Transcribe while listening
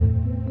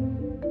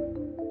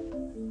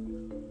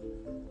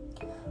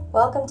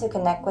Welcome to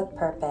Connect with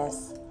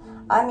Purpose.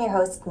 I'm your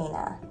host,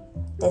 Mina.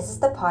 This is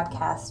the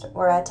podcast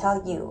where I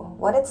tell you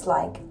what it's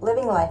like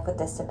living life with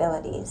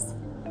disabilities.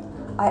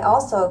 I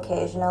also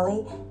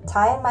occasionally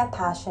tie in my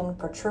passion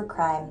for true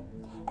crime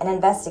and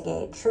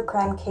investigate true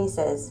crime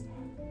cases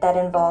that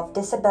involve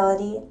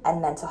disability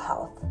and mental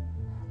health.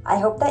 I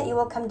hope that you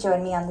will come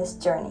join me on this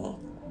journey.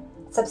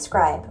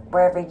 Subscribe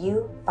wherever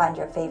you find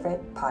your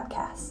favorite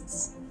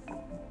podcasts.